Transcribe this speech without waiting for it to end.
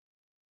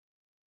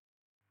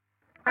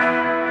Tôi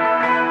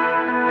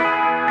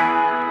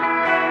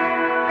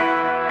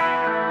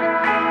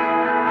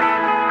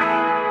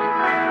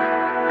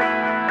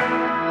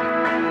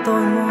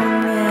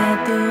muốn nghe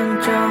tiếng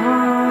chó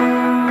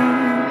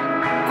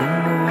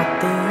cùng một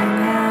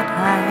tiếng hát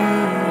hay,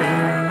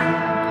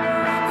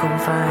 không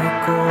phải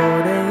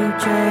cô đấy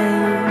chơi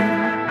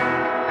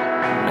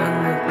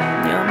nâng ngực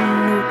nhấn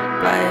nút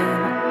play.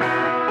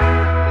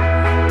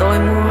 Tôi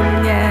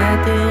muốn nghe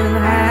tiếng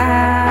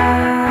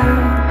hát,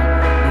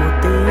 một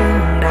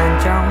tiếng đàn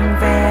trong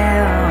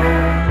veo,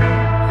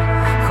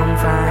 không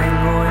phải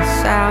ngôi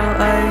sao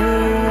ấy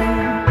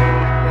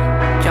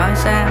chói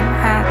sáng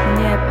hát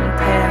nhép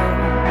theo.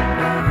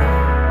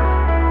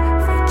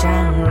 Phải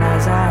chăng là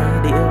giai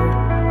điệu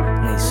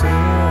ngày xưa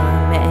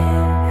mẹ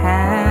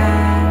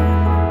hát?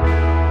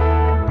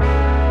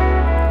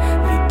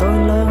 Vì tôi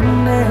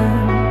lớn lên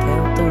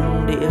theo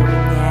từng điệu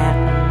nhạc,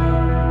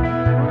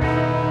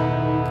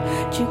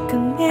 chỉ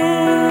cần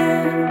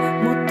nghe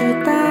một từ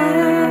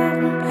tác,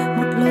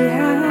 một lời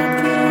hát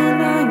khiến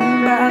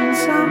anh bạn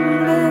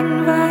xăm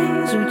lên vai.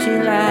 Dù chỉ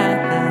là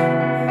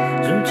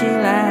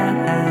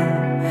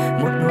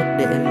một nốt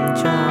đệm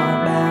cho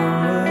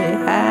bao người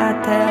hát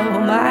theo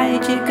mãi.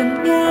 Chỉ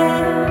cần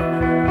nghe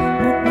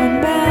một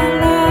bản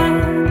ballad,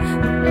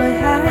 một lời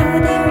hát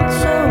in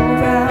sâu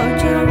vào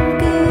trong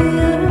ký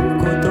ức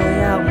của tôi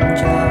ông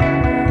chờ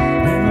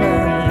những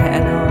lần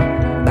hẹn hò.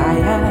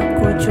 Bài hát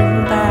của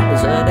chúng ta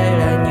giờ đây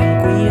là những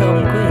quý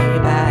ông quý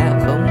bà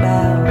không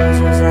bao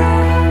giờ già.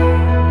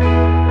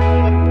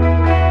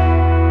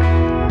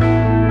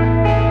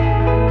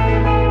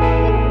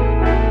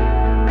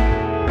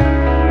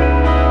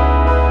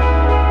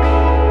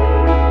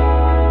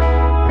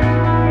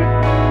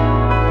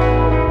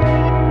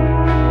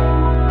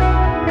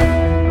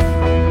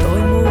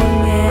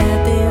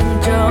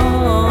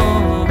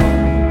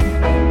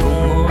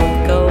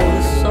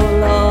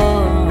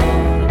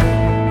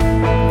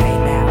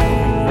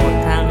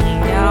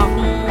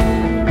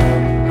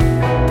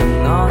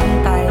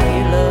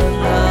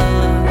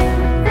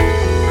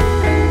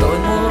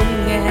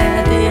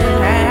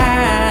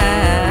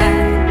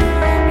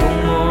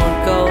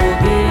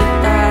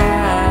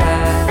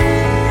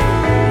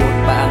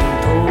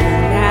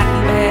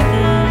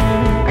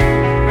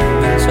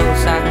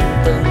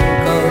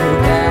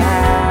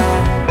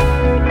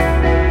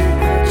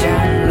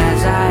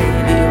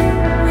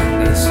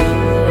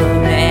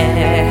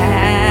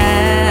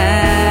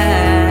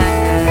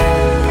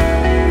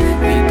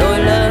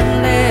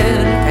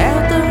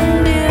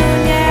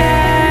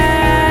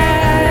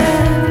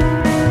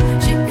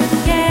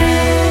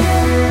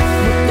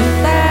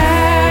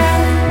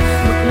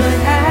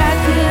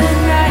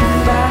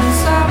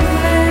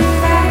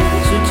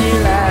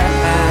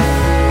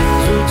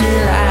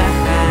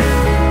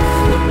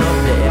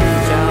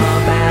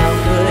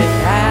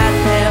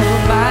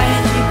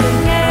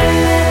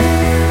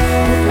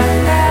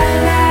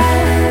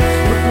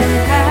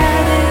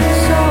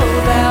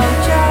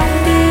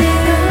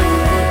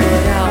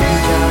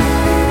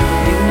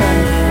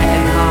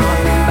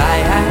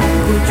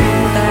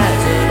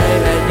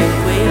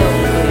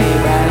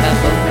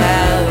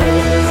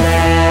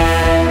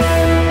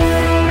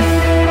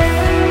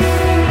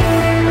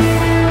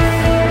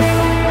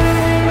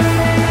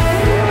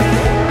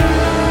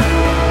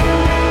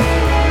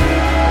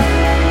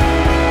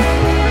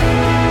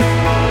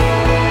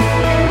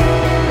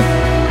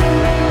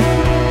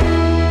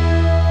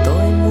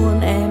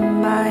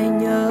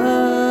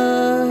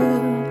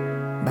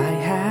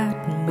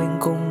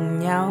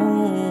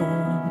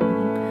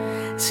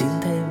 Xin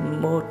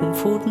thêm một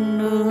phút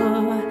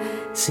nữa,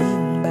 xin